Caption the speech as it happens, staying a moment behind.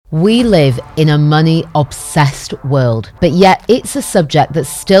We live in a money-obsessed world, but yet it's a subject that's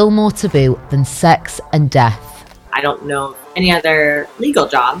still more taboo than sex and death. I don't know any other legal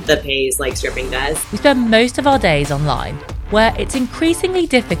job that pays like stripping does. We spend most of our days online, where it's increasingly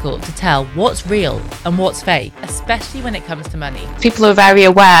difficult to tell what's real and what's fake, especially when it comes to money. People are very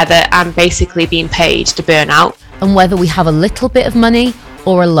aware that I'm basically being paid to burn out. And whether we have a little bit of money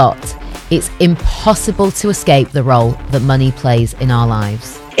or a lot, it's impossible to escape the role that money plays in our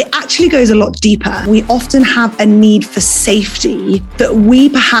lives. It actually goes a lot deeper. We often have a need for safety that we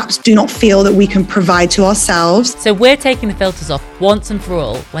perhaps do not feel that we can provide to ourselves. So we're taking the filters off once and for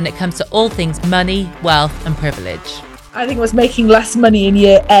all when it comes to all things money, wealth and privilege. I think I was making less money in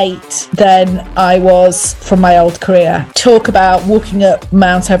year 8 than I was from my old career. Talk about walking up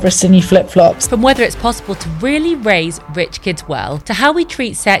Mount Everest in your flip-flops. From whether it's possible to really raise rich kids well, to how we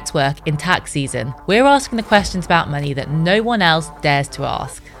treat sex work in tax season, we're asking the questions about money that no one else dares to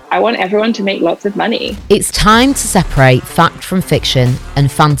ask. I want everyone to make lots of money. It's time to separate fact from fiction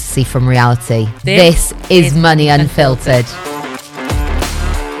and fantasy from reality. This is Money Unfiltered.